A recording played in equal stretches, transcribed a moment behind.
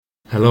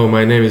Hello,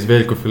 my name is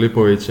Veljko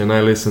Filipovic and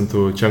I listen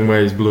to Chiang Mai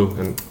is Blue,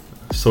 and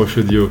so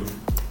should you.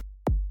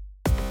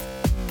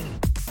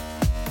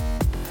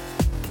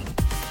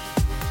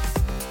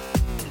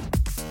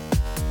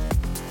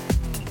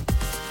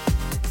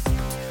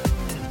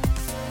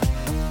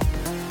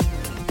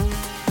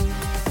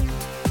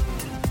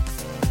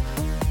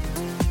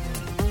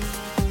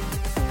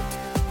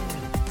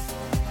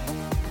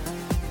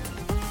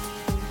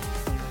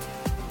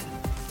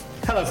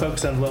 Hello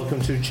folks and welcome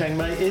to Chiang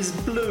Mai is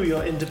Blue,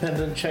 your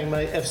independent Chiang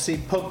Mai FC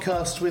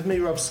podcast with me,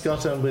 Rob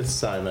Scott, and with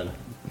Simon.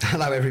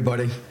 Hello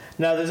everybody.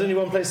 Now there's only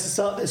one place to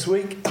start this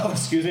week,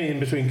 in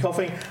between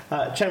coughing.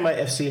 Chiang Mai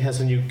FC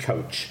has a new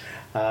coach.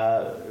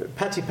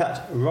 Patty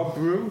Pat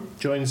Robru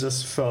joins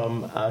us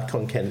from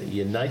Khon Kaen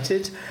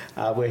United,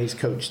 where he's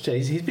coached.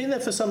 He's been there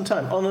for some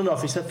time, on and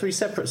off. He's had 3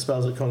 separate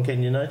spells at Khon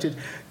Kaen United,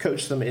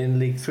 coached them in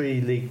League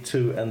 3, League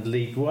 2 and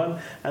League 1,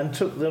 and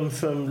took them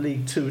from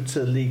League 2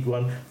 to League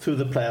 1 through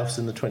the playoffs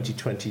in the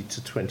 2020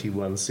 to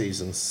 21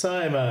 season.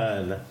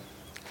 Simon?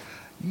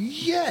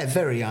 Yeah,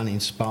 very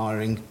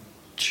uninspiring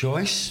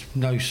choice.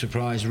 No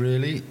surprise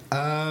really.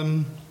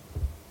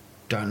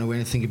 Don't know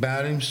anything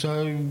about him,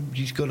 so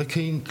he's got a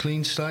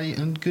clean slate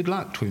and good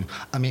luck to him.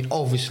 I mean,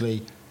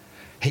 obviously,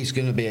 he's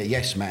going to be a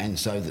yes man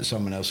so that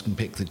someone else can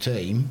pick the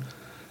team.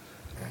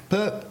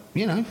 But,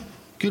 you know,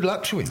 good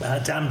luck to him.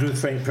 Damned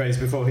with faint praise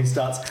before he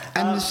starts.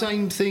 And the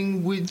same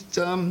thing with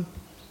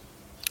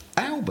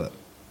Albert.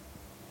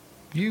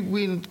 You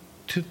win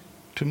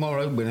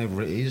tomorrow,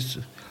 whenever it is,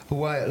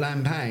 away at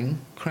Lampang,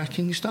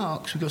 cracking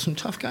starts. We've got some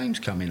tough games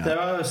coming up. There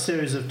are a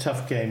series of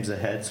tough games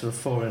ahead, sort of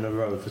 4 in a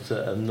row that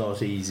are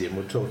not easy, and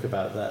we'll talk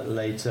about that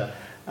later.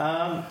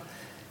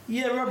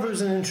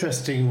 Robber's an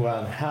interesting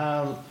one.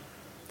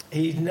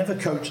 He's never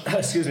coached.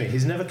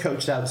 He's never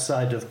coached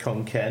outside of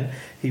Khon Kaen.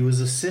 He was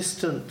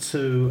assistant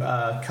to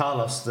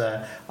Carlos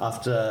there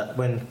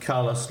when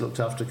Carlos looked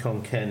after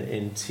Khon Kaen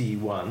in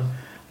T1.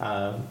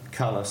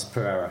 Carlos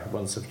Pereira,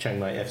 once of Chiang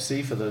Mai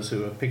FC, for those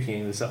who are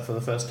picking this up for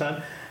the first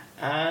time.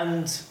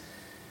 And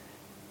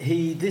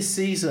this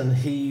season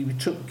he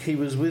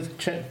was with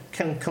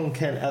Khon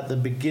Kaen at the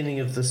beginning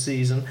of the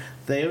season.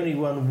 They only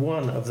won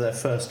 1 of their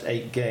first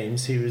 8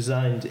 games. He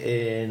resigned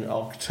in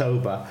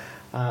October,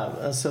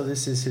 and so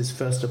this is his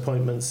first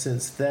appointment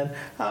since then.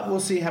 We'll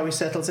see how he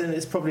settles in.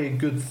 It's probably a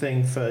good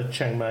thing for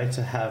Chiang Mai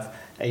to have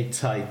a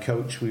Thai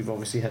coach. We've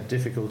obviously had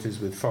difficulties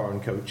with foreign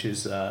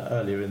coaches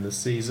earlier in the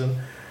season,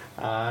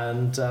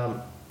 and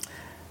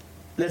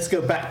let's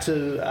go back to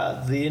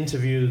the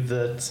interview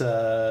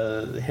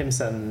that Him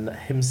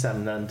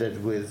Sam Nan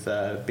did with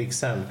Big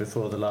Sam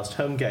before the last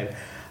home game,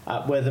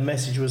 where the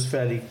message was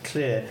fairly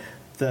clear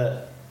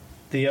that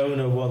the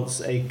owner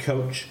wants a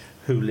coach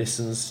who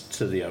listens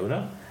to the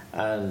owner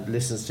and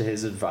listens to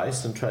his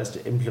advice and tries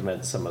to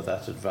implement some of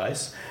that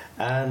advice,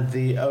 and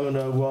the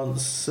owner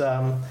wants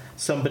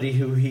somebody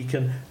who he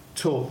can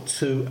talk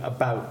to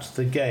about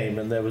the game,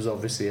 and there was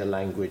obviously a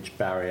language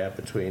barrier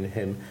between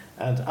him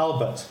and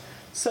Albert.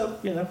 So,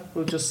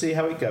 we'll just see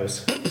how it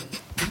goes.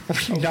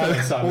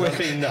 We're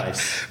being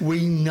nice.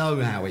 We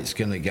know how it's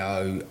going to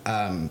go.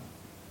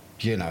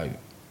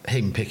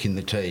 Him picking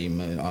the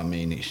team, I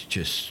mean, it's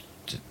just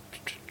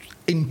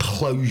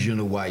implosion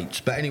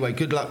awaits. But anyway,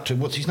 good luck to,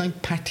 what's his name?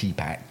 Patty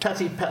Pat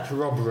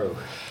Robru.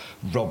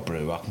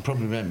 Robru, I can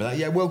probably remember that.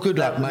 Yeah, well, good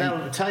luck, mate.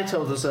 Now, Ty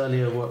told us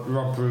earlier what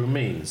Robru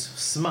means.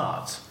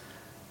 Smart,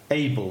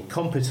 able,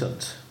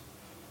 competent.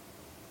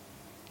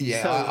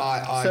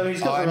 Yeah, so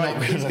he's got the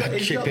right.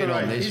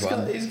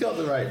 He's got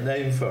the right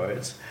name for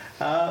it.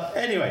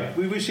 Anyway,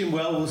 we wish him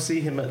well. We'll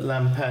see him at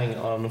Lampang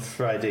on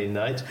Friday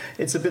night.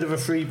 It's a bit of a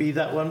freebie,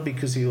 that one,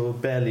 because he'll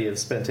barely have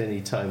spent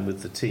any time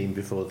with the team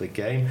before the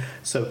game.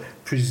 So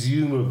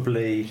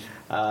presumably,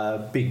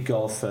 Big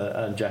Golfer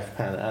and Jack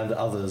Pan and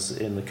others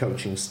in the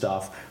coaching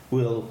staff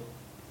will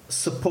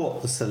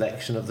support the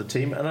selection of the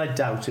team, and I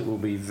doubt it will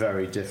be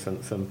very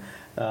different from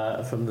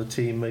the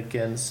team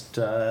against.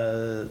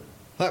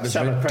 That was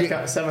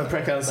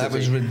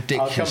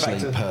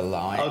ridiculously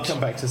polite. I'll come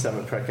back to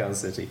Samet Prakan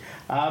City.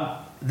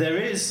 There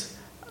is,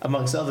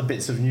 amongst other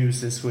bits of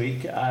news this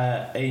week,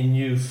 a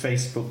new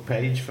Facebook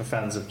page for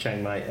fans of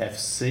Chiang Mai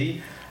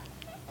FC.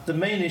 The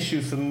main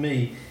issue for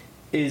me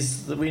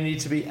is that we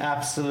need to be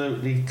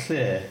absolutely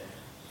clear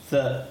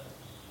that,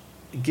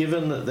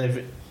 given that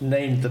they've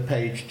named the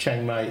page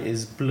Chiang Mai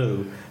is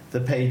Blue,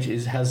 the page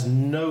has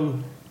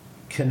no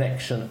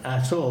connection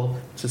at all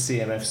to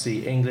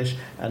CMFC English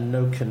and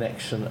no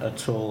connection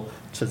at all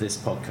to this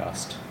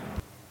podcast.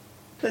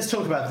 Let's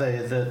talk about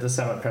the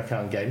Samet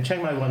Prakan game.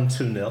 Chiang Mai won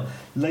 2-0.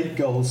 Late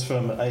goals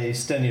from a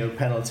Stenio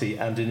penalty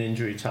and an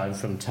injury time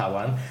from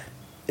Tawan.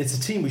 It's a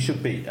team we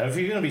should beat. If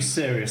you're going to be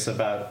serious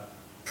about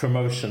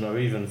promotion or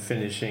even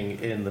finishing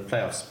in the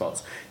playoff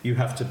spots, you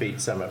have to beat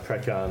Samet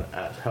Prakan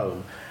at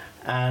home.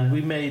 And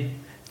we made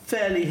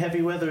fairly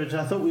heavy weather.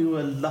 I thought we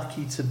were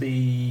lucky to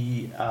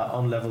be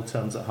on level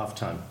terms at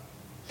half-time.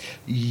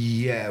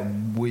 Yeah,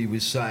 we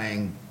were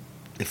saying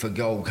if a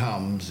goal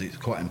comes, it's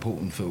quite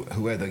important for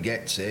whoever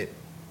gets it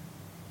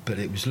but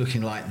it was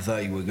looking like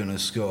they were going to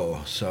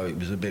score, so it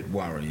was a bit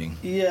worrying.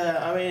 Yeah,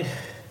 I mean...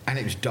 And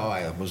it was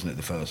dire, wasn't it,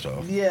 the first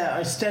half? Yeah,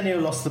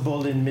 Stenio lost the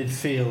ball in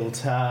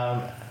midfield,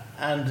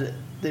 and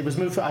it was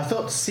moved. I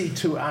thought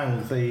Si-Tu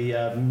Ang,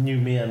 the new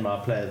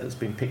Myanmar player that's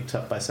been picked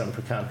up by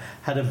Samprakhan,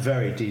 had a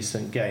very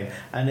decent game.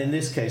 And in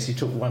this case, he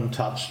took one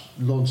touch,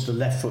 launched a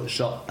left foot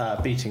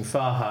shot, beating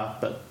Farha,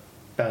 but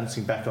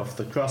bouncing back off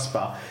the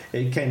crossbar.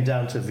 It came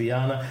down to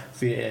Viana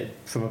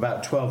from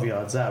about 12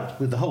 yards out,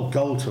 with the whole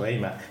goal to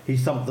aim at. He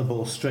thumped the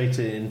ball straight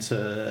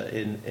into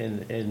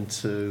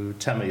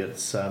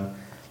Tamayut's,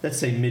 let's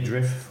say,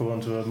 midriff, for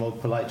want of a more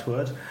polite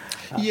word.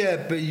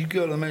 Yeah, but you've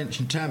got to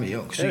mention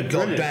Tamayut, because he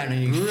got down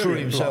and he threw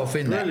himself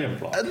in there.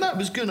 Block. And that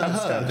was going to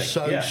hurt.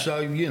 So, yeah. so,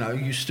 you know,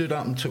 you stood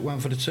up and took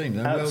one for the team.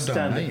 Then well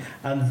done, mate.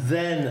 And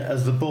then,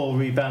 as the ball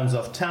rebounds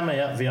off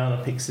Tamayut,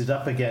 Viana picks it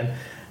up again.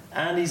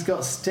 And he's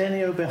got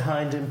Stenio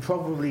behind him,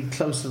 probably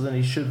closer than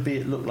he should be.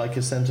 It looked like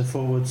a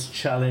centre-forwards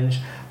challenge.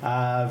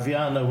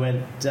 Viana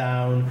went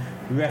down.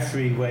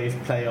 Referee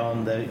waved play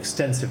on. The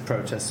extensive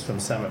protests from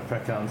Samet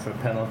Prakhan for a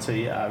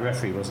penalty.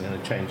 Referee wasn't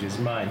going to change his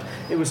mind.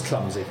 It was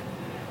clumsy.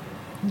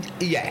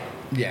 Yeah.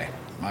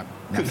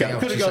 Could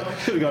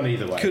have gone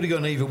either way. Could have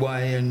gone either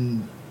way,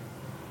 and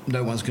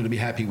no one's going to be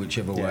happy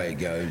whichever way it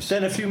goes.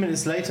 Then a few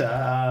minutes later,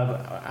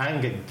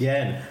 Ang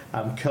again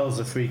curls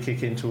a free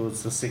kick in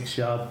towards the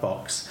 6-yard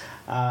box.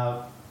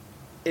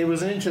 It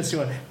was an interesting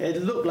one.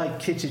 It looked like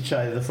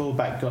Kitichai, the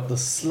fullback, got the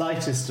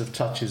slightest of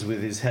touches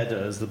with his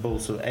header as the ball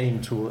sort of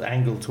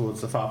angled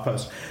towards the far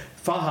post.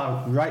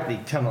 Farha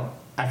rightly cannot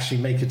actually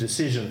make a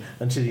decision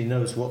until he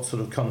knows what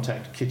sort of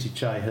contact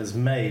Kitichai has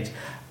made.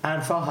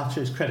 And Farha,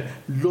 to his credit,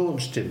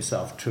 launched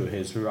himself to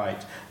his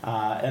right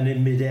and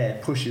in mid-air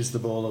pushes the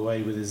ball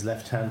away with his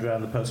left hand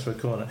around the post for a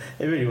corner.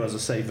 It really was a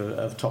save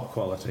of top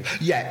quality.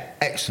 Yeah,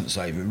 excellent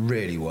save. It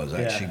really was,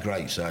 actually. Yeah.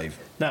 Great save.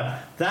 Now,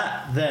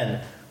 that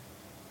then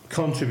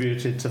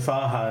contributed to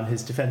Farha and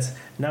his defence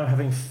now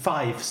having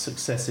 5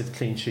 successive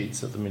clean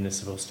sheets at the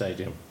Municipal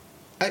Stadium.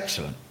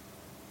 Excellent.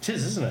 It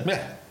is, isn't it?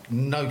 Yeah.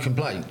 No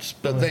complaints,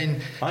 but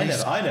then I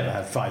never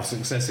had 5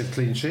 successive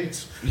clean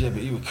sheets. Yeah,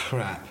 but you were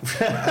crap.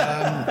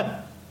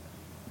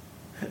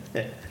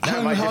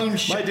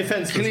 My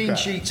defence clean crap.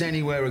 sheets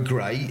anywhere are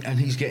great, and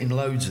he's getting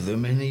loads of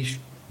them, and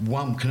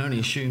one can only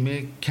assume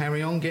he'll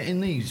carry on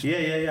getting these.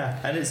 Yeah,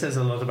 and it says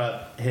a lot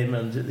about him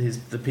and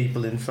the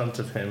people in front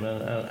of him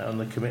and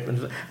the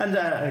commitment. And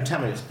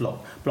Tamayut's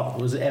block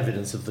was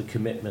evidence of the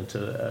commitment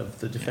of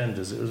the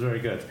defenders. It was very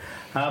good.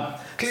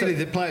 Clearly,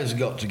 the players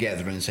got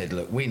together and said,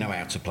 "Look, we know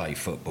how to play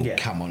football. Yeah.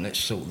 Come on, let's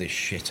sort this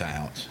shit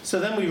out." So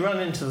then we run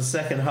into the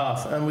second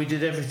half, and we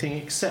did everything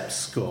except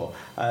score.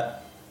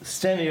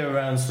 Stenio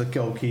rounds the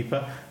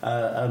goalkeeper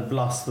and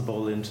blasts the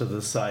ball into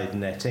the side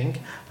netting.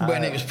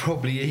 When it was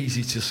probably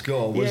easy to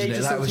score, wasn't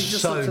it? That was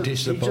so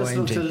disappointing. He just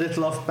looked a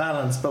little off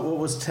balance, but what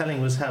was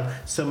telling was how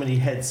so many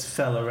heads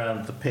fell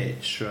around the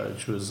pitch,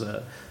 which was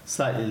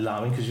slightly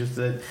alarming,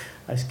 because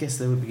I guess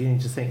they were beginning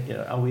to think,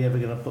 are we ever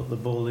going to put the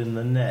ball in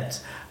the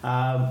net?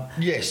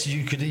 Yes,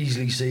 you could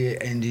easily see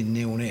it ending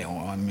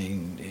 0-0. I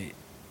mean...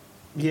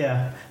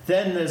 Yeah.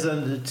 Then there's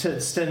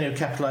Stenio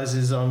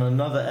capitalises on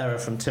another error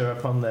from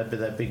Tirapon,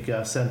 their big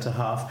centre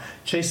half,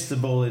 chases the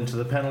ball into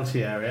the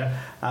penalty area.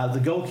 The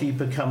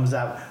goalkeeper comes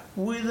out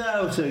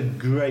without a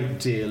great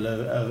deal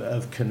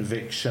of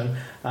conviction.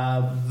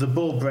 The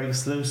ball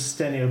breaks loose.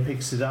 Stenio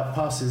picks it up,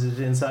 passes it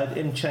inside.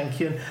 Im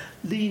Chankian,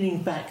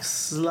 leaning back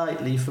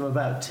slightly from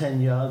about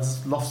 10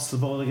 yards, lofts the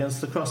ball against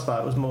the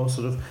crossbar. It was more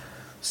sort of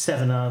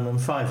 7-iron and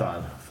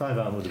 5-iron.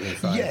 5-iron would have been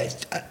fine. Yeah,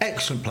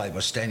 excellent play by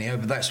Stenio,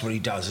 but that's what he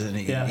does, isn't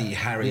he? Yeah. He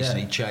harries and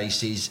he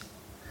chases.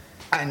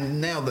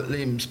 And now that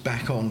Lim's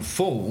back on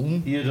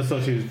form... You'd have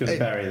thought he was going to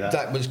bury that.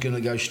 That was going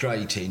to go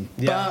straight in.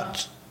 Yeah.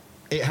 But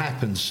it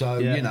happened, so,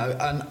 and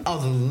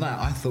other than that,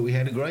 I thought he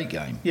had a great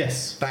game.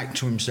 Yes. Back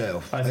to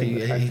himself. I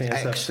think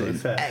that's excellent,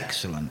 fair.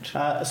 Excellent.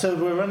 So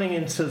we're running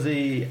into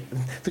the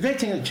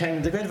great thing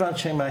that the great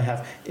advantage Chiang Mai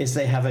have is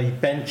they have a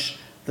bench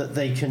that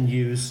they can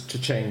use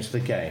to change the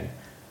game.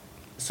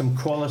 Some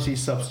quality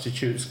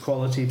substitutes,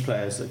 quality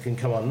players that can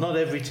come on. Not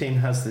every team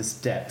has this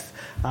depth.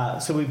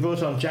 So we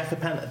brought on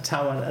Jakapan,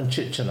 Tawan and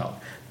Chichanok.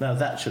 Now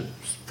that should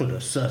put a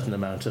certain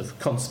amount of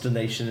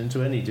consternation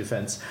into any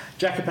defence.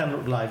 Jakapan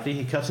looked lively.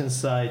 He cut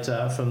inside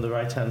from the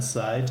right-hand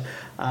side.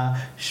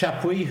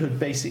 Chapuis, who'd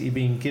basically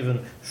been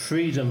given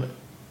freedom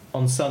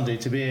on Sunday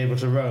to be able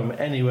to roam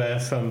anywhere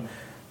from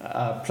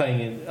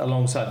playing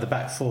alongside the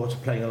back four to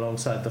playing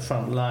alongside the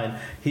front line.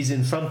 He's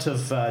in front of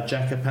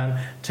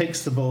Jakapan,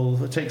 takes the ball,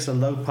 takes a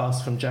low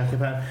pass from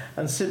Jakapan,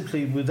 and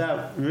simply,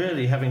 without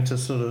really having to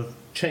sort of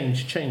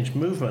change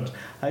movement,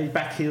 he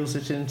backheels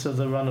it into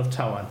the run of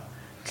Tawan.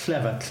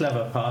 Clever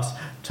pass.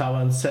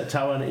 Tawan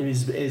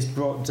is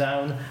brought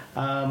down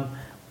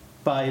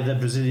by the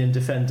Brazilian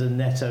defender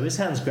Neto. His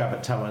hands grab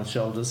at Tawan's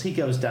shoulders. He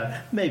goes down,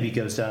 maybe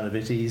goes down a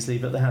bit easily,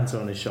 but the hands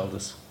are on his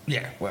shoulders.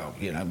 Yeah, well,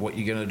 what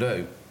you're going to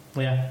do.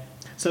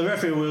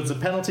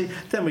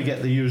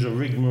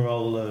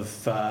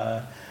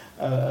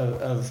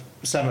 of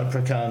Samut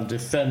Prakan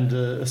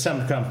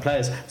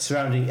players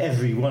surrounding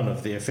every one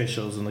of the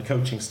officials and the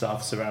coaching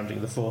staff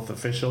surrounding the fourth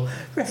official.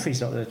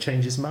 Referee's not going to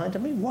change his mind. I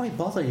mean, why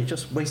bother? You're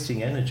just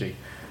wasting energy.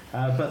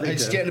 But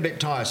it's getting a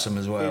bit tiresome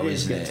as well,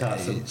 isn't it?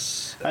 Tiresome.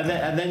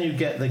 And then you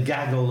get the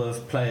gaggle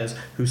of players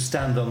who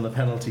stand on the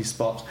penalty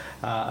spot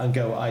and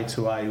go eye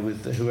to eye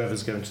with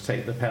whoever's going to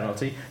take the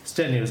penalty.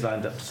 Stenio's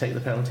lined up to take the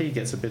penalty. He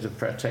gets a bit of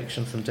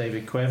protection from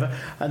David Cueva,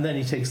 and then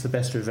he takes the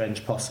best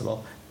revenge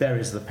possible,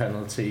 buries the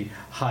penalty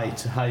high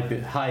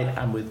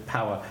and with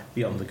power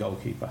beyond the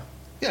goalkeeper.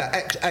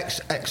 Yeah,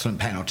 excellent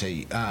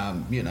penalty.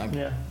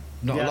 Yeah.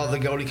 Not a lot the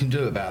goalie can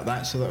do about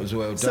that, so that was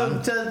well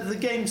done. So the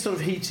game sort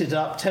of heated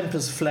up,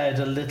 tempers flared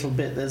a little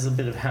bit. There's a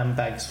bit of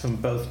handbags from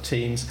both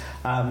teams.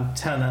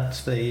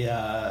 Tanat,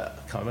 I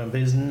can't remember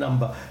his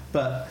number,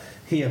 but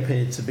he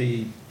appeared to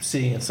be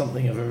seeing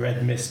something of a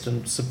red mist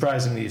and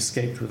surprisingly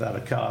escaped without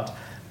a card.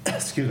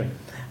 Excuse me.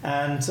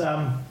 And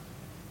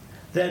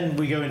then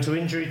we go into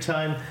injury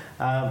time.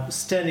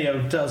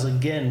 Stenio does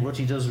again what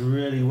he does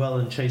really well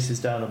and chases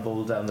down a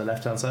ball down the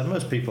left-hand side.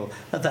 Most people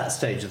at that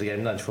stage of the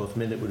game, 94th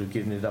minute, would have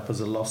given it up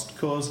as a lost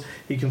cause.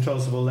 He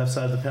controls the ball left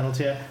side of the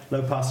penalty area,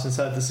 low pass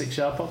inside the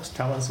 6-yard box.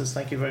 Tawan says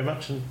thank you very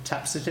much and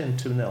taps it in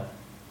 2-0.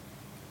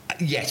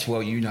 Yes,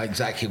 well, you know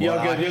exactly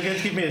what You're going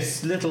to give me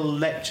a little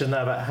lecture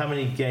now about how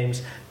many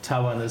games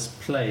Tawan has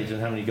played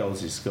and how many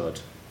goals he's scored.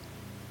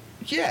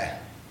 Yeah.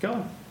 Go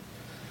on.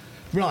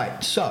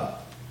 Right, so,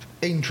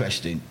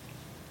 interesting.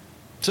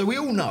 So we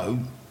all know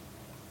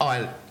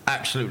I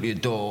absolutely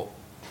adore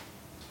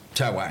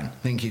Tawan.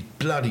 Think he's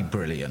bloody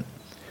brilliant.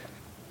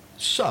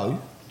 So,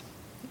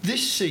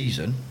 this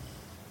season,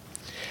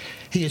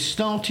 he has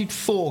started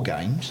 4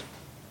 games.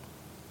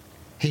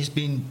 He's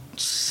been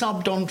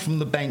subbed on from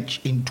the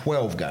bench in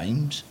 12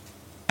 games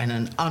and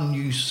an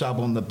unused sub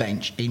on the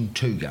bench in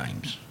 2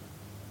 games.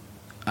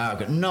 I've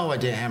got no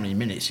idea how many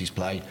minutes he's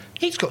played.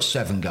 He's got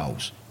 7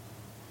 goals.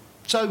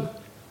 So,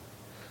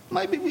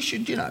 maybe we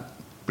should,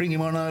 bring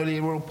him on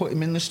earlier or put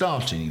him in the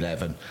starting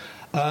 11.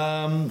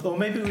 Or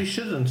maybe we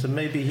shouldn't, and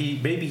maybe he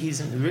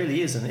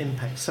really is an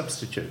impact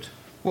substitute.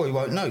 Well, you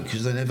won't know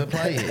because they never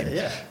play him.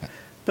 Yeah.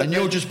 But and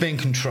you're just being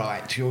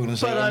contrite. You're going to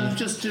say... But I'm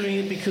just doing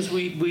it because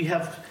we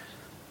have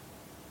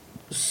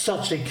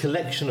such a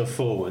collection of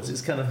forwards,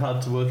 it's kind of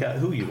hard to work out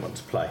who you want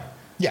to play.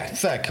 Yeah,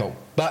 fair call.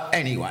 But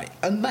anyway,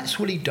 and that's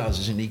what he does,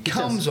 isn't he? He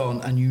comes does.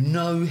 on and you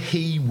know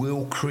he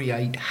will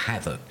create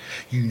havoc.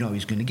 You know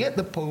he's going to get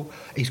the ball,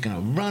 he's going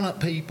to run at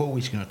people,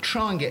 he's going to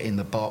try and get in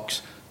the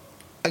box.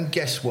 And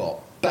guess what?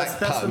 Back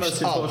That's post. The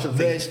most important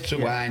thing. There's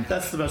Tawan.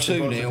 That's the most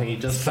important thing. He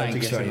does try to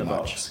get in the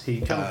box.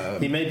 He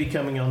may be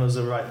coming on as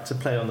to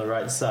play on the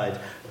right side,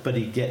 but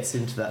he gets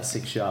into that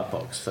 6-yard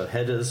box for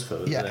headers,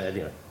 for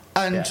anyway.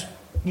 And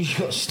you've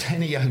got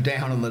Stenio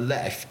down on the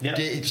left. Yep.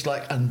 It's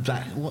like, and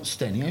that's what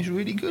Stenio's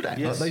really good at.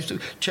 Yes. Like those two,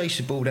 chase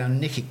the ball down,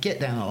 nick it, get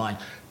down the line,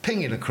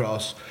 ping it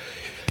across.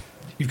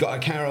 You've got a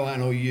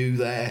Caroline or you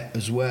there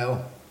as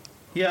well.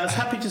 Yeah, I was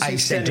happy to see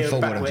Stenio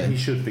back where he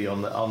should be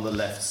on the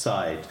left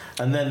side,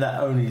 and then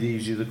that only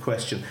leaves you the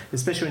question,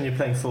 especially when you're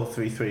playing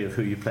 4-3-3, of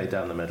who you play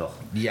down the middle.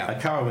 Yeah,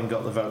 Caroline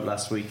got the vote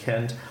last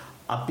weekend.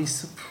 I'd be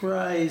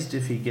surprised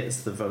if he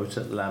gets the vote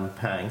at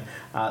Lampang.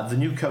 The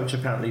new coach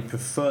apparently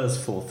prefers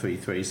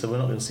 4-3-3, so we're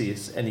not going to see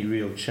any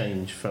real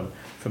change from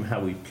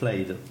how we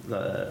played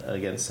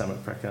against Samut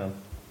Prakan.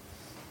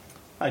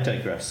 I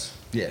digress.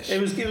 Yes.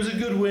 It was a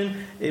good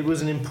win. It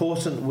was an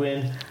important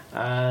win,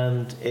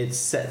 and it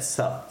sets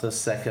up the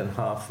second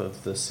half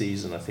of the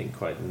season, I think,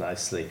 quite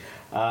nicely.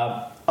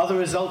 Other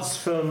results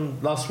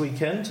from last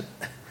weekend,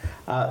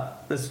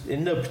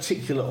 in no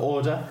particular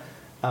order.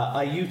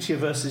 Ayutthaya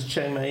versus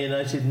Chiang Mai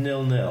United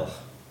 0-0.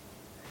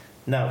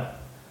 Now,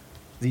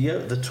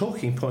 the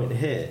talking point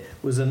here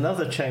was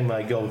another Chiang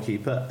Mai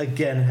goalkeeper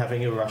again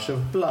having a rush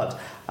of blood.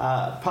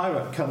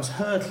 Pirate comes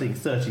hurtling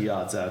 30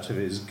 yards out of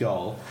his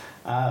goal.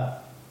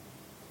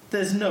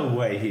 There's no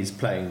way he's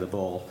playing the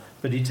ball,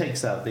 but he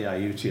takes out the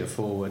Ayutthaya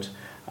forward,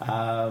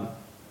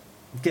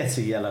 gets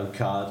a yellow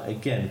card.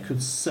 Again,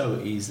 could so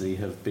easily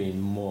have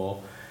been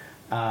more.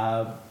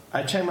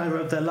 Chiang Mai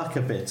rode their luck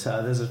a bit.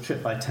 There's a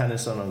trip by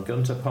Tanison on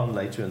Guntapong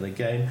later in the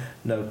game,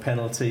 no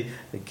penalty.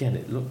 Again,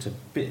 it looked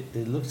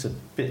a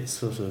bit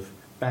sort of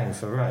bang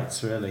for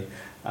rights, really.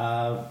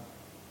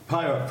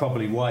 Pirate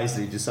probably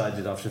wisely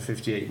decided after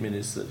 58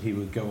 minutes that he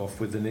would go off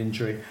with an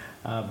injury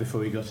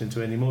before he got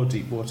into any more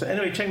deep water.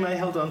 Anyway, Chiang Mai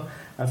held on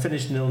and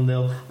finished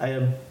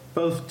 0-0.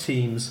 Both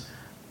teams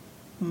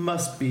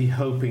must be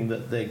hoping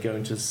that they're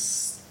going to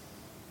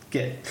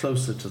get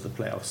closer to the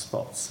playoff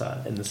spots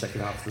in the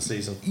second half of the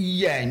season.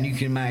 Yeah, and you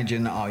can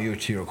imagine that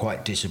Ayutthaya are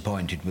quite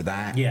disappointed with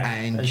that. Yeah,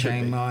 and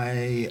Chiang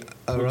Mai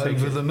are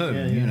over the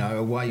moon.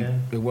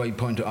 Away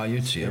point at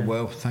Ayutthaya. Yeah.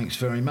 Well, thanks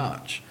very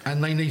much.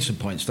 And they need some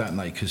points, don't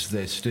they? Because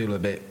they're still a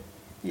bit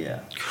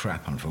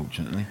crap,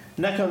 unfortunately.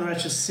 Nakhon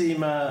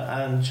Ratchasima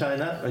and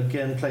China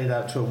again played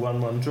out to a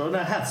 1-1 draw.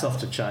 Now, hats off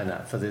to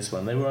China for this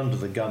one. They were under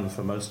the gun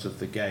for most of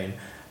the game.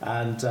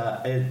 And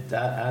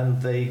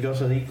they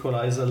got an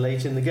equaliser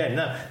late in the game.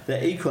 Now, their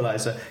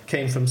equaliser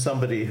came from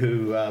somebody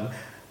who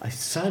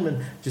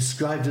Simon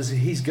described as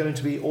he's going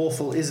to be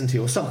awful, isn't he,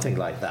 or something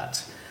like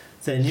that.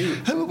 Then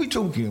Who are we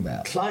talking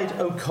about? Clyde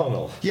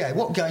O'Connell, Yeah,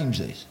 what game's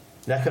this?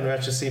 Nakhon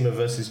Ratchasima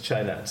versus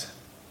Chainat.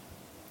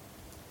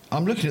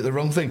 I'm looking at the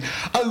wrong thing.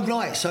 Oh,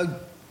 right, so,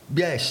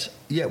 yes.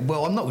 Yeah,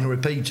 well, I'm not going to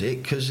repeat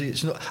it because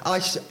it's not...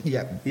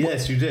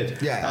 Yes, you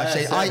did. Yeah, I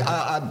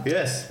said...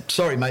 yes.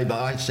 Sorry, mate, but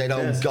I said,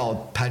 Yes.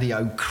 God, Paddy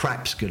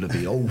O'Crap's going to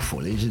be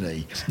awful, isn't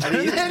he?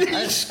 And then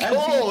he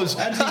scores!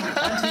 And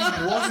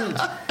he wasn't.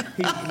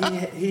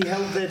 He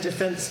held their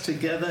defence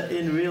together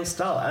in real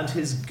style, and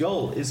his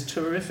goal is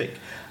terrific.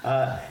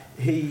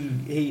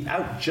 He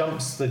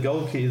outjumps the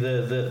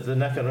goalkeeper, the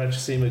Nakhon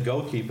Ratchasima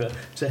goalkeeper,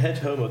 to head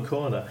home a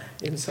corner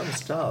in some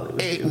style.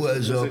 It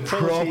was a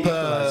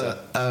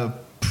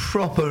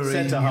proper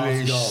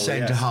English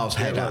centre-half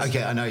header. Yes.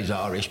 Okay, I know he's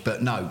Irish,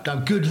 but no,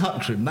 good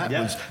luck to him. That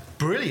was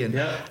brilliant.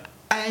 Yeah.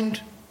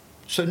 And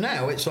so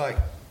now it's like,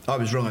 I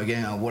was wrong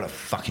again. Oh, what a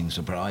fucking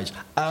surprise.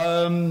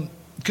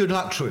 Good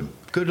luck to him.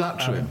 Good luck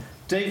to him.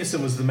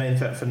 Davison was the main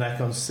threat for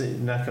Nakhon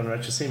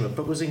Ratchasima,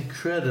 but was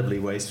incredibly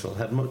wasteful,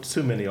 had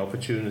too many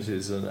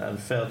opportunities and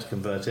failed to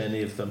convert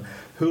any of them.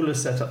 Hula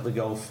set up the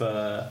goal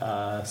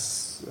for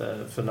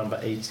number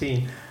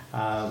 18,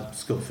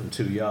 scored from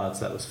 2 yards,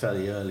 that was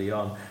fairly early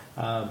on.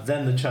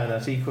 Then the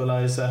Chainat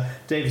equaliser.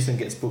 Davison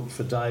gets booked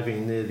for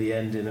diving near the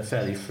end in a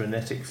fairly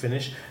frenetic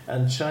finish,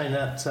 and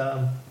Chainat...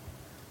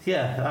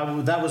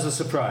 that was a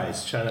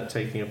surprise, Chainat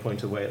taking a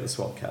point away at the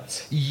Swat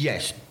Cats.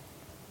 Yes.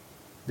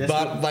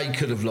 But they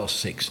could have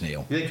lost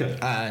 6-0. They could.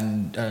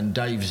 And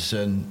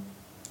Davison,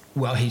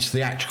 well, his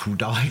theatrical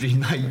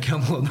diving, mate,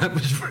 come on, that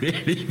was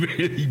really,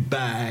 really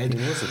bad. It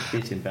was a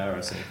bit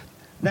embarrassing.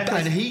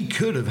 And he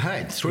could have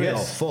had 3 or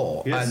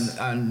 4. Yes.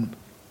 And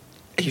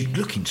he's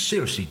looking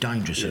seriously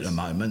dangerous at the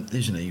moment,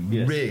 isn't he?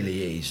 Yes.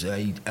 Really is.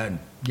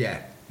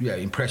 Yeah,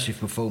 impressive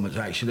performance,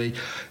 actually.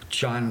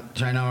 China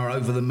are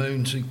over the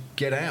moon to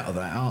get out of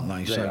that, aren't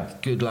they? So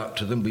good luck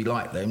to them. We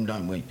like them,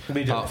 don't we?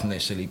 We do. Apart from their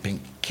silly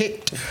pink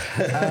kit.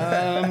 What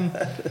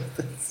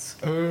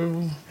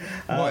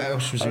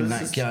else was in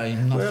that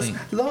game? Nothing.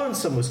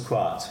 Lawrenson was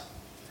quiet.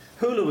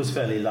 Hula was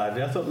fairly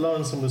lively. I thought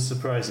Lawrenson was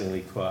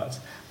surprisingly quiet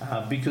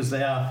because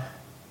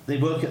they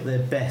work at their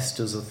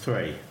best as a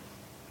 3.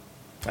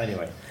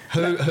 Anyway.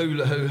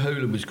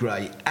 Hula was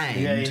great.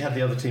 And he had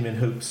the other team in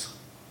hoops.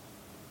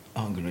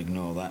 I'm going to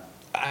ignore that.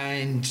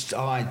 And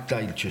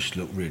they just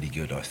looked really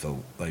good, I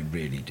thought. They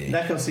really did.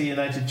 Nakhon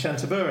United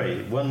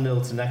Chantaburi,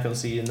 1-0 to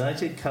Nakhon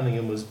United.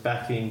 Cunningham was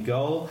back in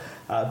goal.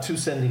 2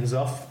 sendings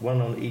off,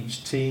 1 on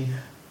each team.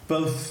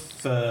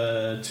 Both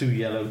 2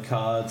 yellow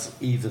cards,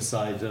 either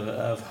side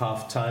of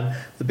half-time.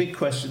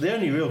 The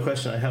only real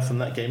question I have from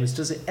that game is,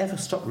 does it ever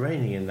stop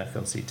raining in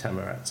Nakhon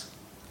Tamarat?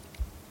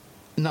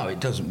 No, it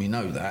doesn't. We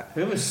know that.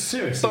 It was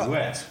seriously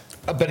wet.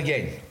 But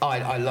again,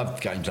 I love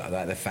games like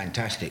that. They're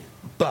fantastic.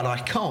 But I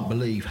can't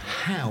believe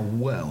how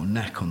well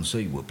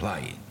Nakhon were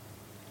playing.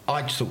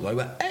 I just thought they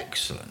were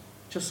excellent.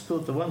 Just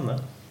scored the 1,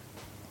 though.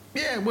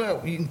 Yeah,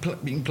 well, you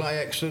can play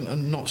excellent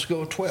and not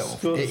score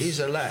 12. It is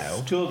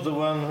allowed. Scored the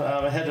 1,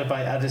 a header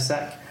by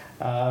Adisak.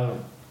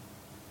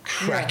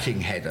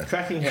 Cracking header.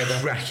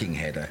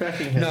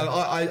 No,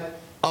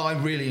 I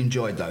really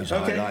enjoyed those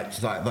highlights.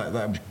 That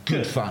was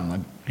good fun.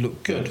 They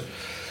looked good.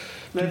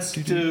 Let's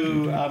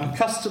do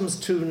Customs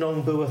 2,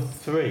 Nongbua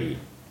 3.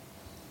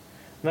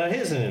 Now,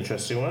 here's an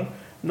interesting one.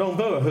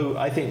 Nongbua, who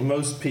I think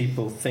most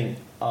people think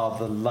are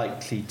the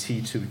likely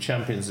T2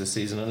 champions this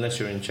season, unless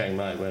you're in Chiang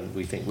Mai when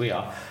we think we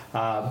are.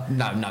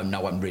 No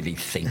one really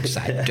thinks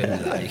that, do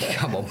they?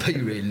 Come on,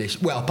 be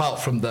realistic. Well, apart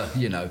from the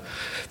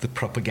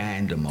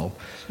propaganda mob.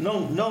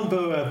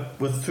 Nongbua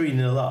were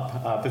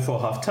 3-0 up before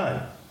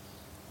half-time.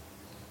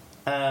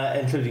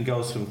 Including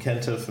goals from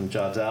Kento, from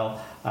Jardel.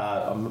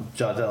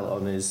 Jardel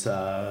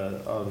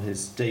on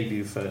his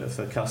debut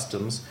for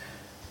Customs.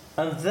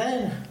 And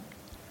then,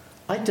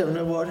 I don't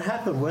know what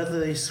happened, whether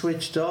they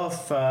switched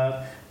off.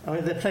 They're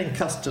playing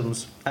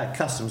Customs at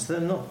Customs. They're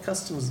not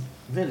Customs,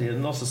 really,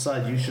 and not a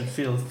side you should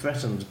feel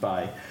threatened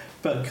by.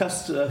 But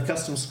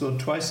Customs scored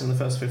twice in the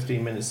first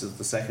 15 minutes of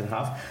the second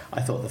half.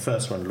 I thought the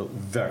first one looked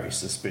very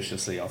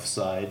suspiciously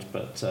offside,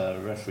 but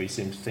referee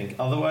seemed to think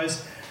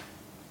otherwise.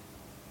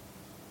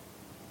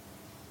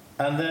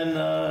 And then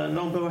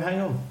Nongbua hang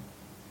on.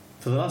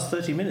 For the last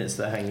 30 minutes,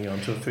 they're hanging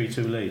on to a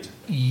 3-2 lead.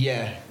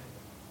 Yeah,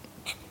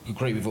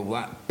 agree with all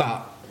that.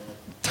 But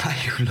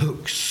they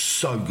looked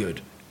so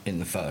good in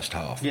the first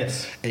half.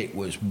 Yes. It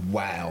was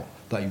wow.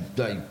 They were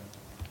playing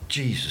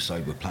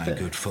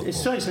good football. It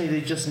strikes me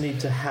they just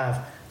need to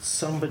have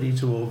somebody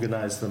to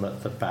organise them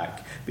at the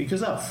back.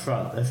 Because up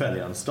front, they're fairly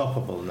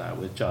unstoppable now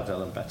with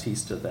Jardel and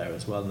Batista there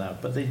as well now.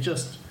 But they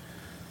just...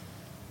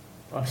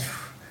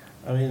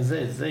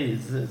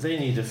 they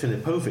need a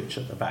Filipovic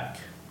at the back.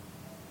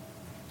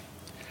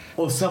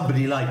 Or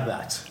somebody like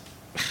that.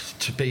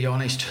 To be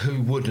honest,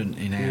 who wouldn't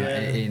in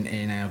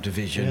our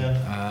division?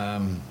 Yeah.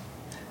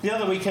 The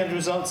other weekend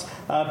results,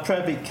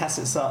 Prayer beat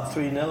Kasetsart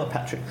 3-0, a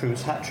Patrick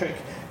Cruz hat-trick.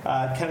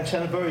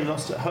 Kanchanaburi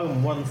lost at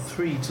home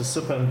 1-3 to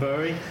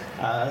Suphanburi.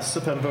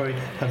 Suphanburi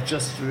have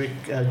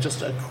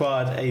just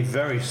acquired a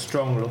very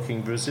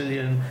strong-looking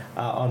Brazilian,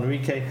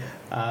 Enrique,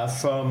 he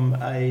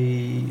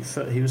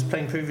was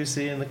playing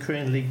previously in the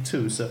Korean League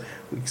 2, so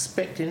we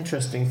expect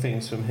interesting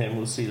things from him.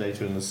 We'll see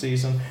later in the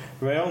season.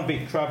 Rayong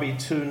beat Krabi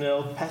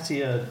 2-0.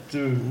 Pattaya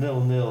drew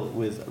 0-0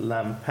 with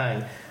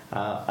Lampang.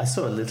 I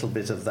saw a little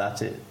bit of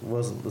that. It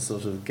wasn't the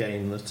sort of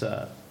game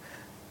that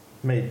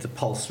made the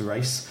pulse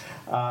race.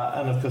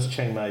 And of course,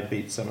 Chiang Mai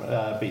beat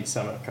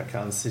Samut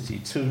Prakan City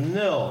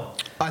 2-0.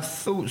 I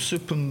thought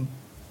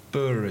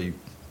Suphanburi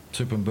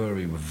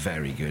were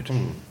very good.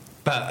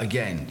 But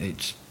again,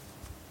 it's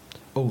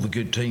all the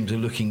good teams are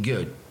looking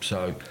good.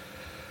 So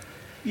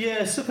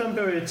yeah, Suphanburi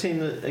are a team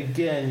that,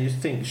 again, you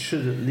think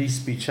should at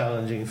least be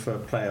challenging for a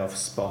playoff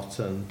spot,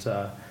 and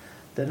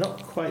they're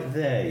not quite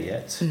there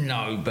yet.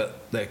 No,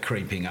 but they're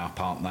creeping up,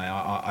 aren't they?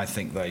 I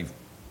think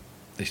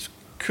this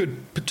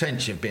could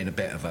potentially have been a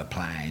bit of a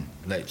plan.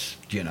 Let's,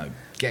 get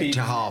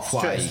to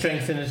halfway.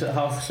 Strengthen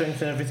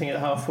everything at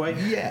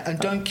halfway. Yeah, and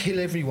don't kill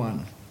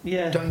everyone.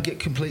 Yeah. Don't get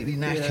completely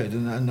knackered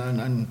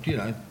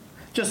and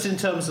Just in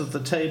terms of the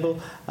table,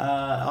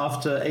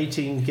 after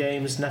 18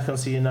 games,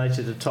 Nakhon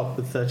United are top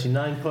with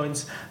 39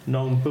 points,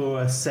 Nong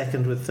Bua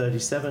second with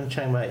 37,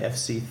 Chiang Mai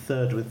FC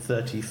third with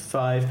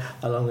 35,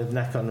 along with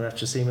Nakhon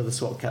Ratchasima, the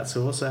SWAT Cats,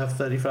 who also have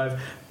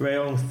 35,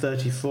 Rayong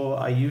 34,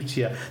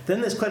 Ayutthaya.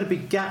 Then there's quite a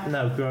big gap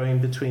now growing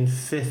between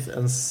 5th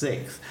and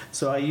 6th.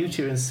 So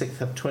Ayutthaya in 6th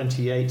have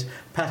 28,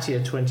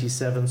 Pattaya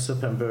 27,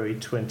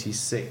 Suphanburi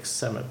 26,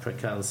 Samut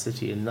Prakan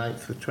City in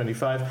 9th with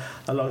 25,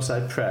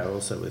 alongside Prayer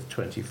also with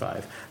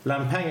 25.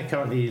 Lampang are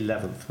currently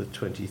 11th with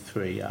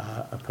 23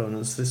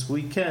 opponents this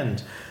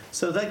weekend.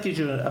 So that gives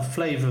you a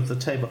flavour of the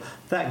table.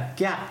 That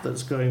gap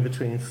that's growing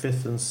between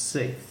 5th and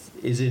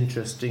 6th is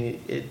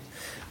interesting.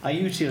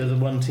 Ayutthaya are the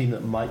one team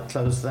that might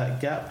close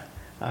that gap,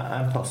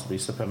 and possibly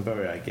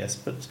Suphanburi, I guess.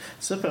 But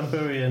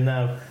Suphanburi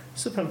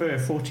are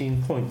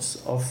 14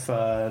 points off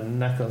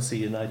Nakhon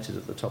United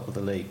at the top of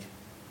the league.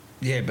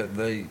 Yeah, but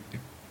they're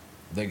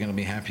going to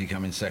be happy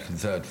coming 2nd,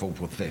 3rd,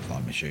 4th or 5th,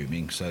 I'm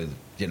assuming. So,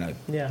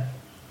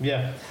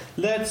 Yeah.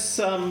 Let's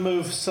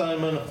move,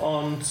 Simon,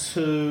 on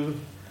to...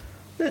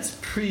 Let's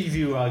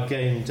preview our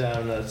game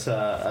down at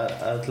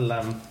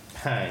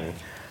Lampang,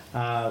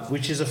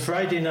 which is a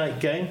Friday night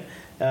game.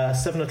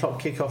 7 o'clock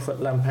kickoff at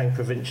Lampang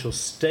Provincial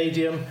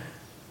Stadium.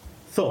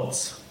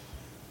 Thoughts?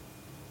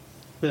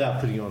 Without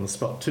putting you on the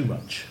spot too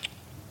much.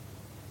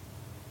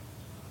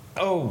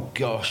 Oh,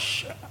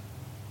 gosh.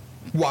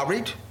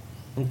 Worried.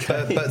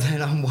 Okay. But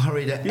then I'm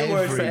worried at You're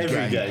worried for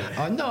every game.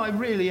 I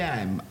really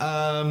am.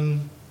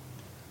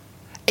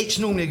 It's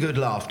normally a good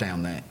laugh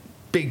down there.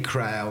 Big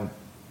crowd,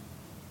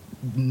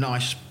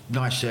 nice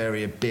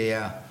area,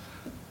 beer.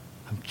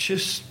 I'm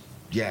just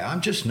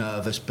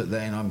nervous, but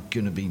then I'm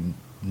going to be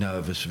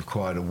nervous for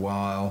quite a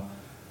while.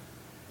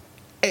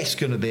 It's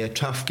going to be a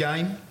tough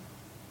game.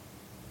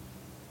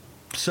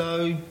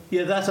 So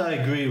yeah, that I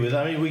agree with.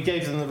 I mean, we're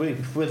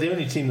the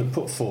only team that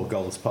put 4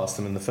 goals past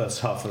them in the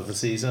first half of the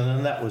season,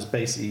 and that was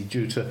basically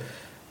due to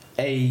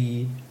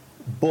a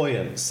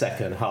buoyant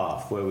second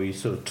half where we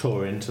sort of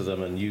tore into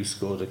them and you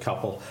scored a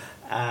couple,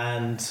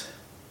 and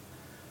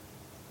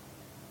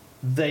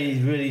they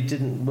really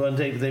weren't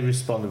able. They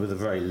responded with a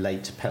very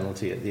late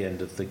penalty at the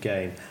end of the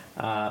game.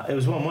 It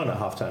was 1-1 at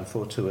half-time,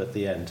 4-2 at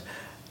the end.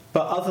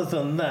 But other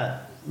than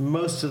that,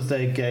 most of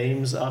their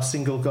games are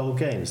single goal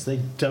games.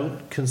 They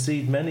don't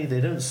concede many,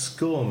 they don't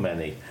score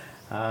many.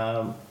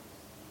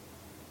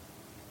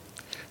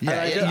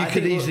 You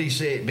could easily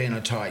see it being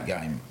a tight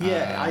game.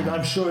 Yeah,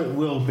 I'm sure it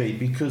will be,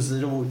 because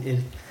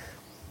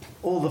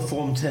all the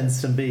form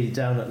tends to be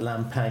down at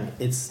Lampang.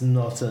 It's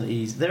not an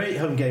easy... Their 8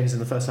 home games in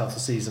the first half of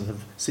the season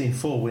have seen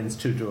 4 wins,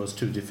 2 draws,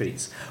 2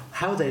 defeats.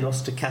 How they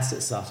lost to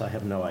Kasetsart, I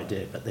have no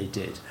idea, but they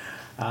did.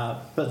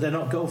 But they're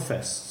not goal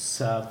fests.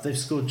 They've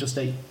scored just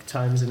 8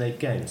 times in 8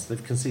 games.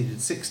 They've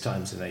conceded 6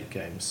 times in 8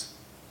 games.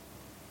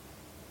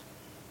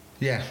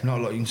 Yeah, not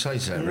a lot you can say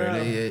to that,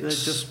 really.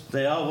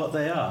 They are what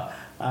they are.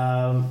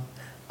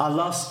 Our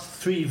last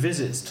 3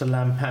 visits to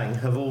Lampang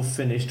have all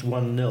finished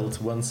 1-0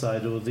 to one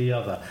side or the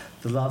other.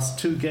 The last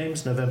 2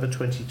 games, November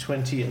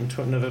 2020 and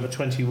November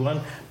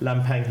 21,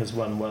 Lampang has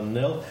won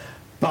 1-0.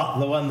 But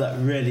the one that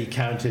really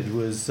counted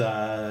was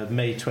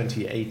May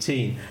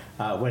 2018,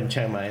 when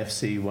Chiang Mai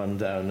FC won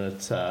down at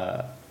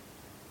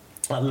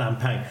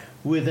Lampang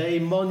with a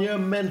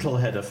monumental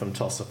header from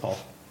Tossapol.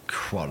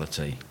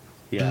 Quality.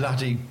 Yeah.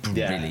 Bloody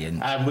brilliant.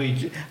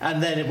 Yeah.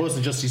 And then it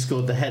wasn't just he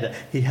scored the header,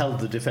 he held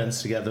the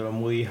defence together,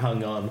 and we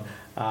hung on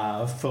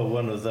for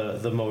one of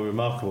the more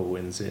remarkable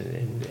wins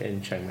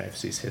in Chiang Mai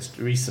FC's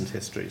recent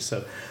history.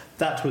 So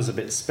that was a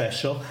bit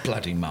special.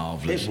 Bloody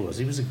marvellous.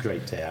 It was a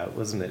great day out,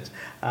 wasn't it?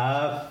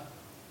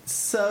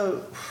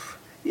 So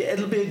Yeah,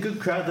 it'll be a good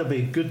crowd. There'll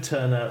be a good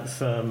turnout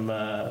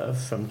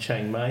from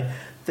Chiang Mai.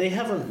 They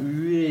haven't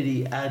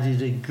really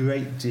added a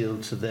great deal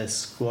to their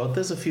squad.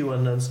 There's a few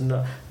unknowns.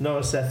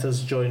 Norris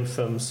Ethers joined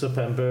from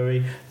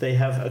Suphanburi. They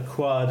have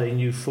acquired a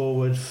new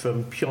forward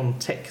from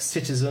Pyeongtaek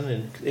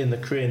Citizen in the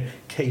Korean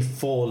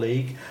K4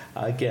 League.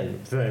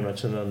 Again, very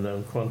much an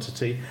unknown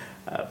quantity.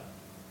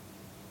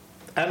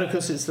 And of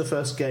course, it's the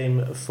first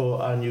game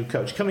for our new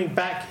coach. Coming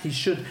back, he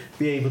should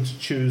be able to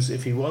choose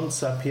if he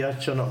wants. Pierre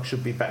Chonok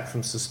should be back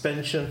from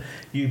suspension.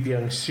 Yu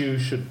Byung-soo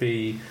should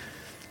be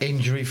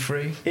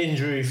injury-free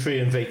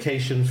and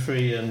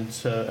vacation-free, and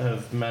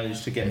have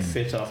managed to get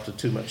fit after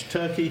too much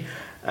turkey.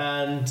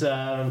 And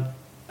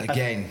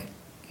again,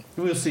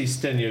 we'll see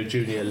Stenio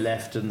Jr.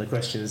 left, and the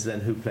question is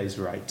then who plays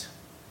right.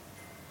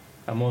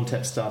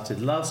 Montep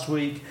started last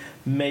week.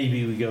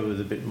 Maybe we go with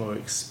a bit more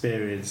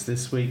experience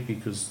this week,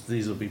 because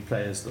these will be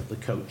players that the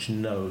coach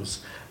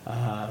knows.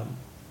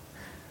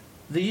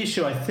 The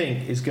issue, I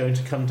think, is going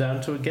to come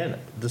down to, again,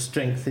 the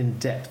strength in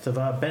depth of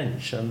our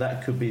bench, and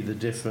that could be the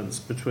difference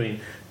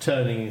between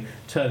turning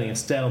a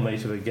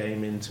stalemate of a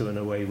game into an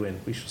away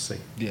win. We shall see.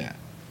 Yeah.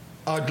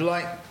 I'd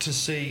like to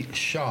see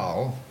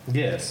Charles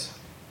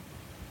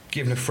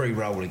given a free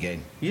roll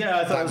again. Yeah,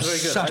 I thought that was very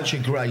good. Such a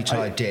great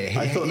idea.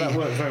 I thought that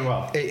worked very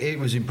well. It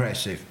was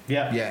impressive.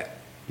 Yeah.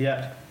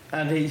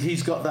 And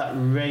he's got that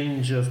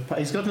range of.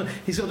 He's got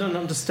an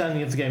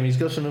understanding of the game. He's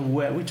got an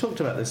aware. We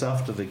talked about this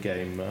after the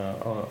game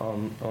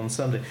on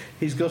Sunday.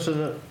 He's got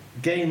a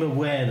game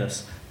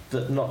awareness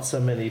that not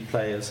so many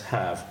players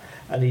have,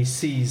 and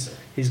he's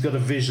got a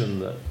vision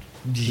that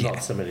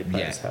not so many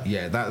players have.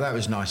 Yeah, that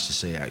was nice to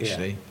see,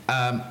 actually.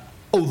 Yeah.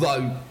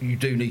 Although you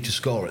do need to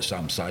score at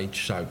some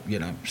stage, so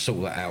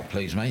sort that out,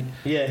 please, mate.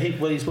 Yeah,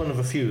 he's one of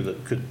a few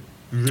that could.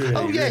 Really,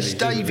 oh yes,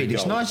 really David.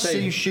 It's nice to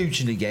see you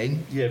shooting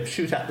again. Yeah,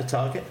 shoot at the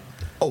target.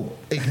 Oh,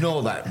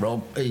 ignore that,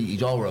 Rob.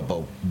 He's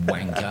horrible,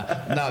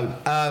 wanker.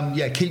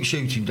 No, keep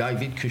shooting,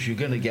 David, because you're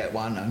going to get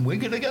one, and we're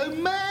going to go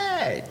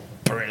mad.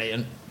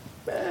 Brilliant.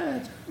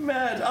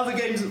 Mad. Other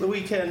games at the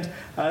weekend.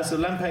 So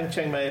Lampang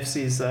Chiang Mai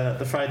FC's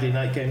the Friday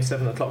night game,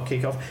 7 o'clock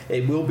kickoff.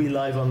 It will be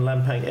live on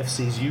Lampang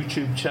FC's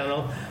YouTube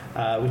channel,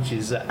 which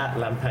is at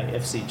Lampang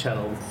FC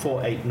channel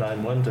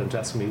 4891. Don't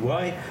ask me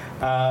why.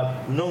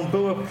 Nong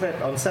Bua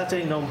on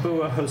Saturday. Nong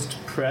Bua host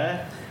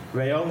Prayer.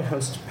 Rayong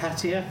host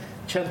Pattaya.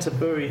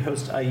 Chantaburi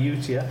host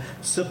Ayutthaya.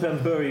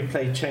 Suphanburi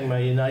play Chiang Mai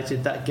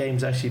United. That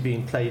game's actually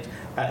being played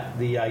at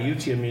the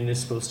Ayutthaya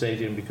Municipal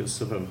Stadium because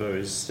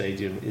Suphanburi's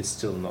stadium is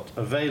still not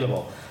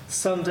available.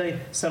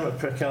 Sunday, Samut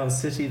Prakan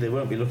City, they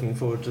won't be looking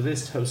forward to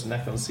this, host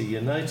Nakhon Si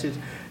United.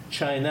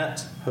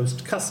 Chainat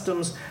host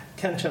Customs.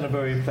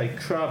 Kanchanaburi play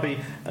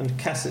Krabi, and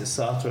Kasit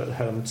Sata at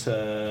home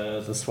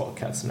to the SWAT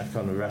Cats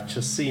Nakhon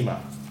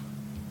Ratchasima.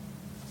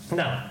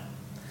 Now,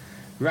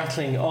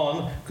 rattling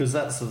on, because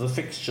that's the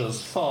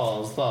fixtures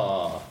for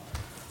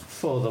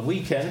the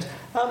weekend.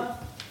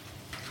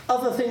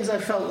 Other things I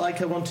felt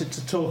like I wanted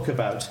to talk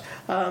about.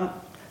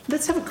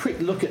 Let's have a quick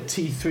look at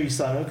T3,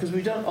 Simon, because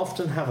we don't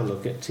often have a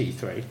look at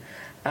T3.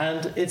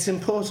 And it's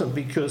important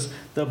because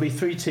there'll be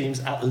 3 teams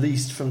at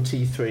least from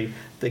T3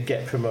 that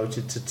get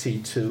promoted to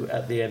T2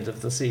 at the end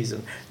of the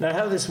season. Now,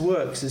 how this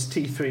works is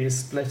T3 is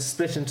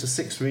split into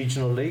 6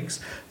 regional leagues.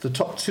 The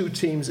top 2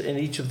 teams in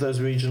each of those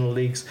regional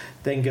leagues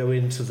then go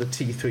into the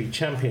T3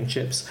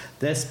 championships.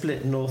 They're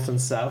split north and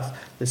south.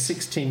 There's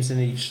 6 teams in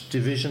each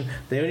division.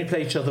 They only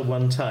play each other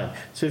one time.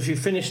 So if you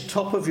finish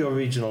top of your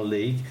regional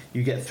league,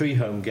 you get 3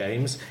 home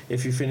games.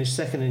 If you finish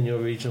second in your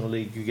regional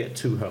league, you get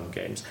 2 home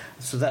games.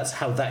 So that's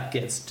how that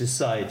gets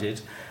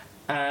decided.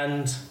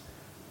 And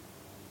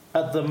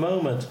at the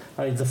moment,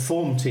 the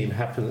form team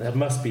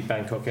must be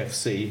Bangkok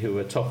FC, who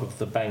are top of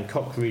the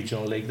Bangkok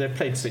Regional League. They've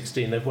played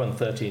 16, they've won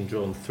 13,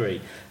 drawn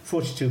 3.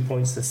 42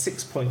 points, they're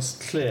 6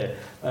 points clear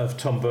of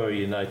Thonburi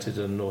United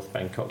and North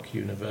Bangkok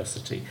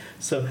University.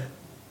 So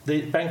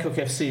the Bangkok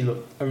FC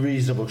look a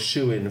reasonable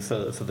shoe-in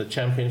for the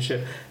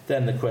championship.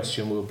 Then the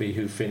question will be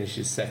who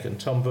finishes second.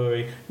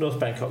 Thonburi, North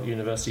Bangkok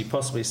University,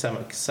 possibly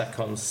Samut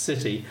Sakon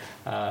City,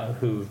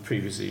 who have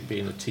previously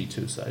been a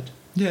T2 side.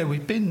 Yeah,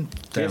 we've been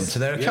down to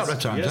there a couple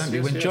of times, haven't we?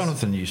 When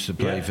Jonathan used to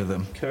play for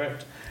them.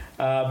 Correct.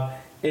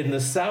 In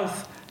the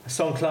south,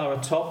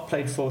 Songkhla top,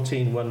 played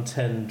 14, won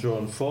 10,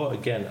 drawn 4,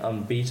 again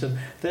unbeaten.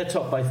 They're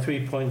topped by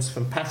 3 points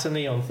from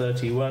Pattani on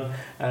 31,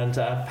 and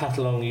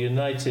Patalong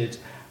United,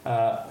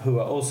 who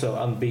are also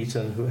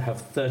unbeaten, who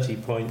have 30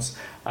 points.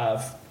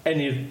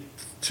 Any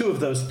 2 of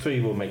those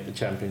 3 will make the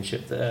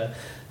championship.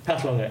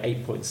 Patalong are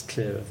 8 points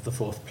clear of the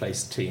 4th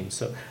place team.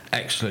 So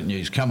excellent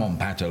news. Come on,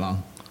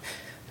 Patalong.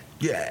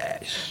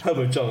 Yes. Home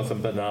of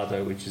Jonathan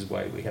Bernardo, which is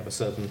why we have a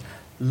certain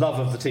love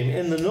of the team.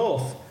 In the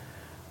north,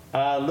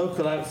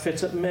 local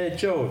outfit at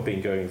Mejo have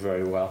been going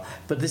very well,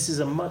 but this is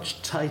a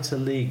much tighter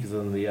league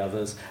than the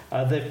others.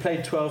 They've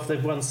played 12,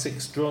 they've won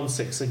 6, drawn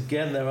 6.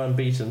 Again, they're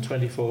unbeaten,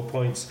 24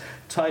 points.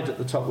 Tied at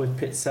the top with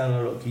Pit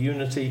Sanaluk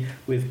Unity,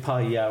 with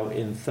Pai Yao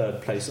in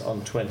 3rd place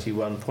on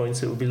 21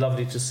 points. It would be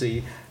lovely to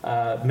see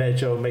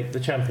Mejo make the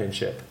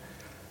championship.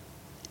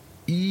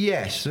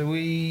 Yes,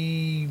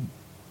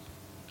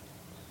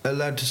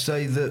 allowed to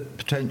say that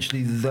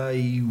potentially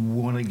they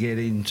want to get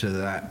into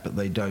that, but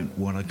they don't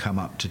want to come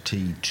up to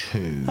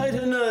T2? I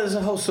don't know. There's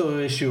a whole sort of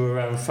issue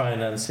around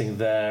financing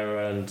there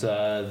and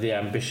the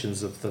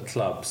ambitions of the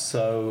club.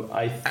 So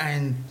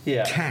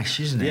cash,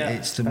 isn't it? Yeah,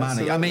 it's the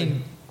money. absolutely. I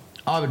mean,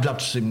 I would love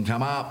to see them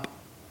come up,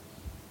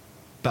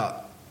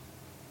 but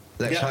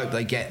let's hope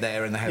they get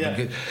there and they have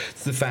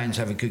the fans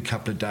have a good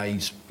couple of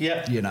days.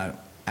 You know,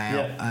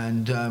 out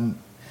and I'm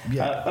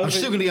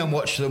still going to go and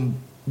watch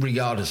them.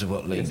 Regardless of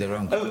what league they're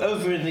on.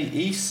 Over in the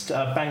east,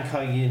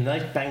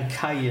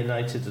 Bangkai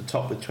United are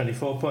top with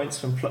 24 points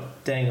from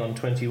Pluk Deng on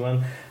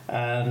 21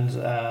 and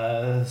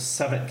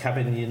Samet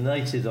Cabin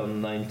United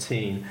on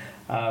 19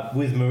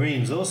 with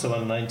Marines also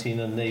on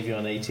 19 and Navy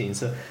on 18.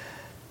 So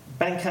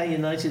Bangkai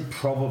United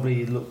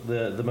probably look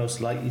the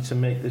most likely to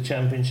make the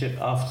championship.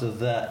 After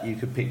that, you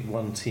could pick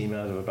one team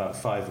out of about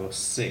 5 or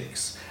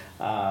 6.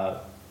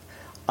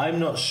 I'm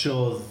not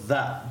sure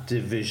that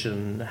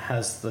division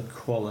has the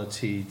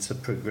quality to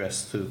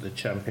progress through the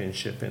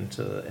championship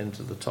into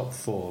the top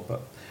 4,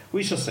 but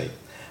we shall see.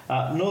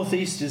 North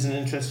East is an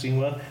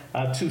interesting one.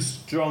 2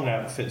 strong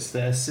outfits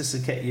there.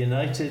 Sisaket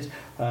United,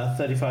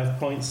 35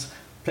 points,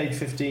 played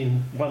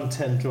 15, won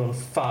 10, drawn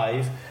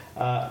 5.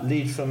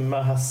 Lead from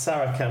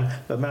Mahasarakam,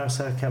 but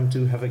Mahasarakam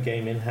do have a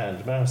game in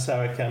hand.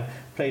 Mahasarakam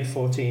played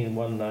 14,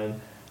 won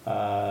 9,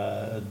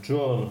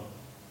 drawn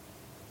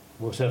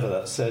whatever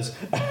that says.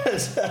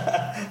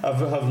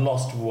 I've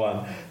lost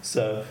 1,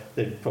 so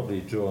they've probably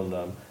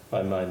drawn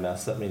by my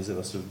maths. That means they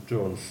must have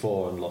drawn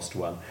 4 and lost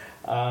 1.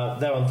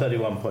 They're on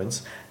 31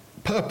 points.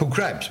 Purple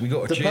Crabs, we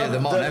got to cheer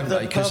them on, haven't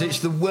they? Because it's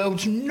the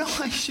world's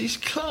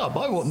nicest club.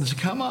 I want them to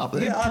come up.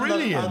 They're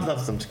brilliant. I'd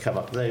love them to come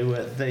up.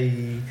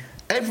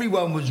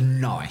 Everyone was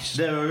nice.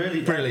 They were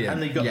really brilliant,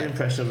 and they got the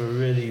impression of a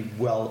really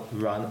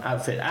well-run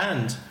outfit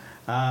and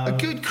a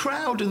good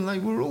crowd, and they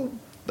were all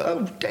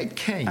dead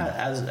keen.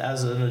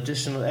 As an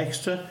additional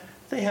extra,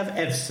 they have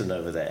Evston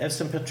over there.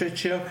 Evston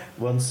Patricio,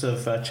 once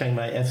of Chiang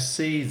Mai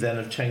FC, then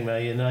of Chiang Mai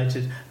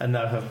United, and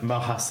now have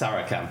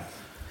Mahasarakam.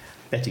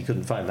 Betty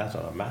couldn't find that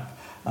on a map.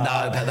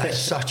 No, but that's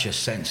such a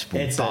sensible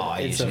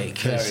buy, isn't it?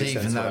 Because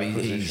even though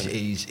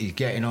he's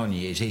getting on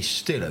years, he's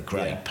still a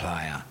great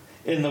player.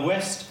 In the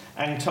West,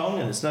 Ang Thong,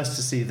 and it's nice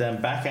to see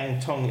them back. Ang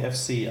Thong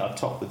FC are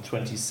top with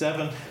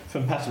 27,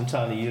 from Pathum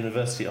Thani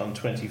University on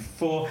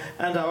 24,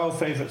 and our old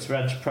favourites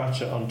Raj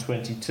Pracha on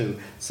 22.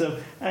 So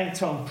Ang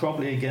Thong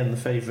probably again the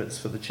favourites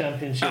for the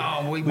championship.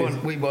 Oh, we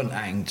want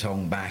Ang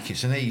Thong back.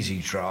 It's an easy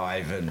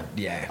drive, and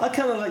I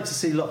kind of like to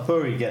see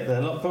Lopburi get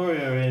there.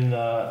 Lopburi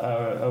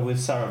are with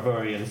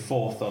Saraburi in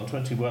 4th on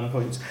 21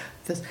 points.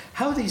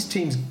 How these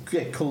teams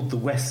get called the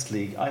West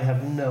League, I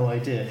have no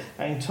idea.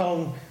 Ang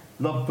Thong,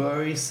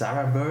 Lopburi,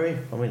 Saraburi,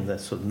 I mean, they're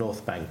sort of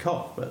North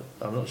Bangkok, but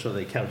I'm not sure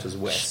they count as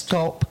West.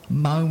 Stop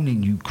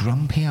moaning, you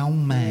grumpy old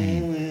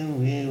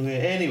man.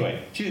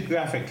 Anyway,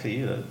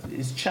 geographically,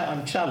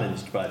 I'm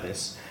challenged by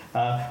this.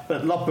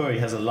 But Lopburi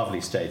has a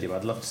lovely stadium.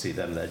 I'd love to see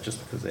them there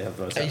just because they have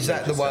the most... Is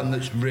that the one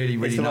that's really,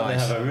 really nice? nice?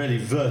 It's the one they have a really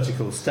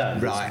vertical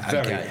stand. Right,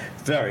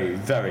 it's very,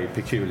 very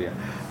peculiar.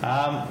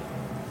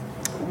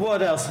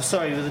 What else?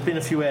 Sorry, there's been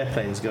a few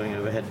airplanes going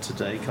overhead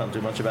today. Can't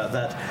do much about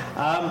that.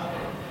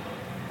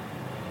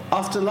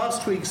 After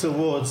last week's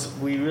awards,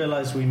 we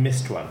realised we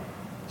missed one.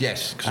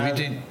 Yes, because we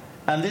did.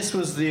 And this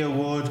was the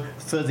award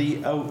for the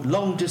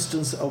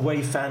long-distance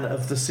away fan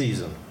of the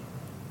season.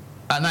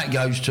 And that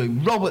goes to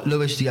Robert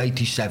Lewis, the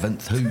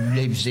 87th, who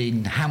lives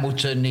in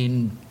Hamilton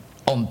in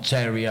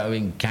Ontario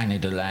in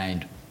Canada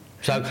land.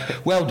 So,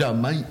 well done,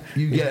 mate.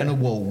 You get an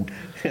award.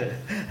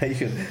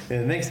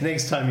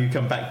 Next time you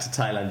come back to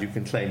Thailand, you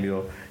can claim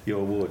your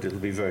award. It'll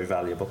be very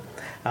valuable.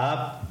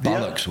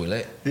 Bollocks, will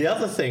it? The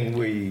other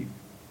thing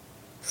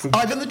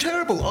Ivan the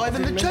Terrible.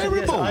 Ivan the Terrible.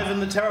 Yes,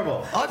 Ivan the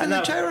Terrible. Ivan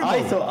the Terrible.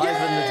 I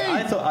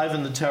thought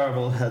Ivan the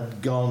Terrible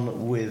had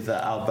gone with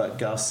Albert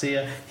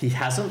Garcia. He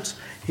hasn't.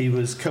 He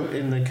was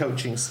in the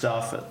coaching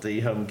staff at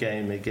the home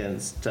game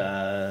against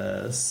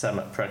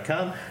Samet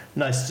Prakan.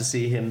 Nice to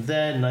see him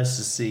there. Nice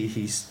to see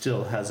he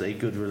still has a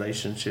good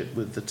relationship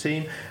with the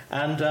team.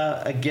 And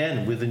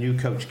again, with the new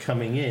coach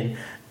coming in,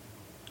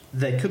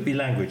 there could be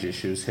language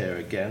issues here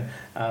again,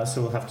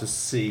 so we'll have to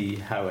see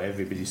how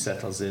everybody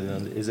settles in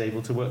and is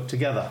able to work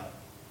together.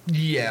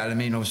 Yeah, I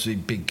mean, obviously,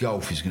 Big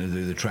Golf is going to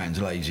do the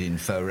translating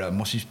for,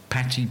 what's his,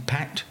 Patty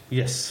Pat?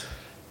 Yes,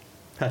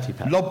 Patty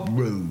Pat.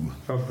 Lobru.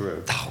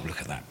 Oh,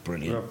 look at that,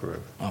 brilliant. Lobru.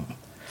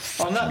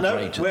 On that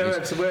note,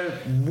 we're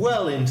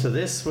well into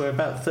this. We're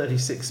about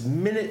 36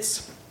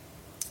 minutes,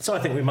 so I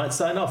think we might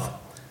sign off.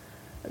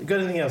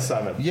 Got anything else,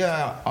 Simon?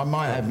 Yeah, I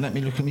might have. Let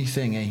me look at me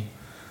thingy.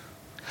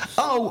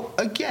 Oh,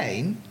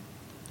 again,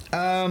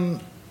 a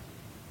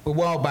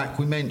while back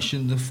we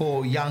mentioned the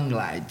 4 young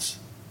lads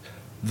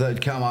that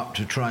had come up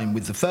to train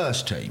with the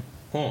first team.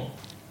 I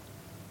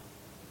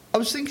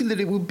was thinking that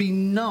it would be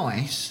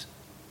nice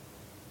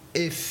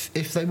if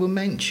they were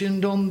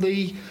mentioned on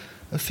the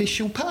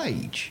official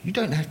page. You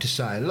don't have to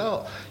say a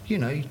lot. You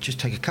know, you just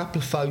take a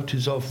couple of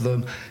photos of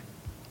them,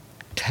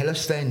 tell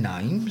us their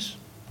names,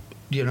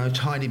 you know, a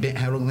tiny bit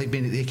how long they've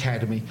been at the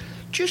academy.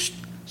 Just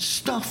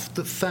stuff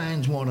that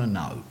fans want to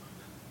know.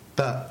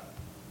 But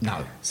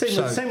no.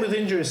 Same with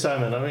injuries,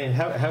 Simon. I mean,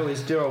 how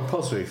is Gerald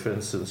Posry, for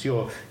instance,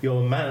 your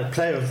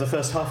player of the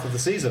first half of the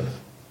season,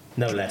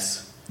 no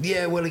less?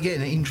 Yeah, well,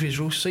 again, injuries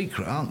are all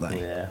secret, aren't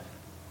they? Yeah.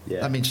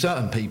 Yeah. I mean,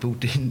 certain people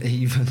didn't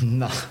even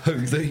know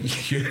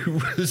that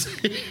you was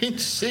in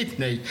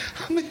Sydney.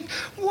 I mean,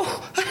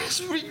 what?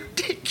 That's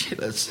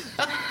ridiculous.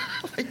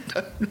 I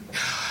don't know.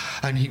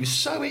 And he was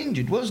so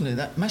injured, wasn't he?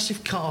 That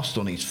massive cast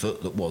on his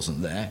foot that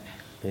wasn't there.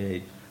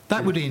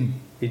 That would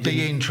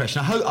be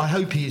interesting. I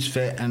hope he is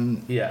fit,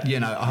 and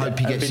I hope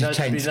he gets his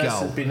 10th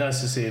goal. It'd be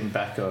nice to see him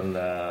back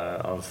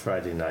on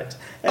Friday night.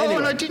 Anyway. Oh,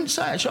 and I didn't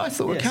say actually. I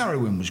thought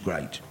Carowin was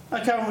great.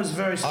 Carowin was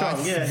very strong.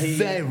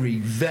 Very,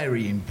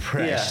 very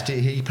impressed. Yeah.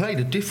 He played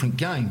a different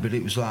game, but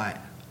it was like,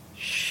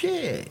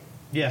 shit.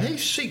 Yeah,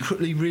 he's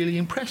secretly really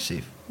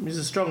impressive. He's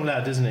a strong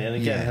lad, isn't he? And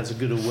again, has a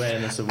good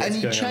awareness of what's going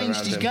on around him. And he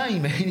changed his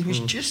game. And he was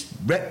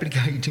just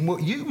replicating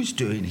what you was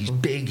doing. He's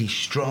big, he's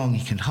strong,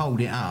 he can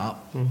hold it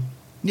up.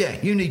 Yeah,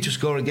 you need to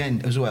score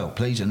again as well,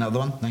 please. Another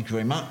one. Thank you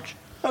very much.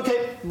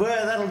 Okay,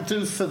 well, that'll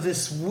do for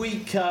this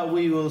week.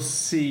 We will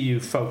see you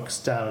folks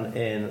down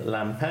in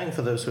Lampang,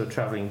 for those who are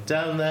travelling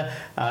down there.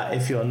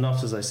 If you're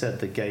not, as I said,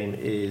 the game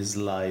is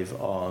live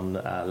on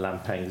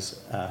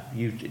Lampang's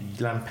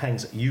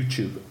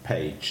YouTube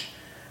page.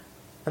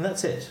 And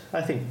that's it.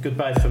 I think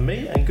goodbye from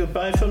me and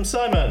goodbye from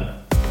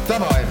Simon.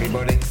 Bye-bye,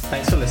 everybody.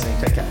 Thanks for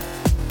listening. Take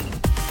care.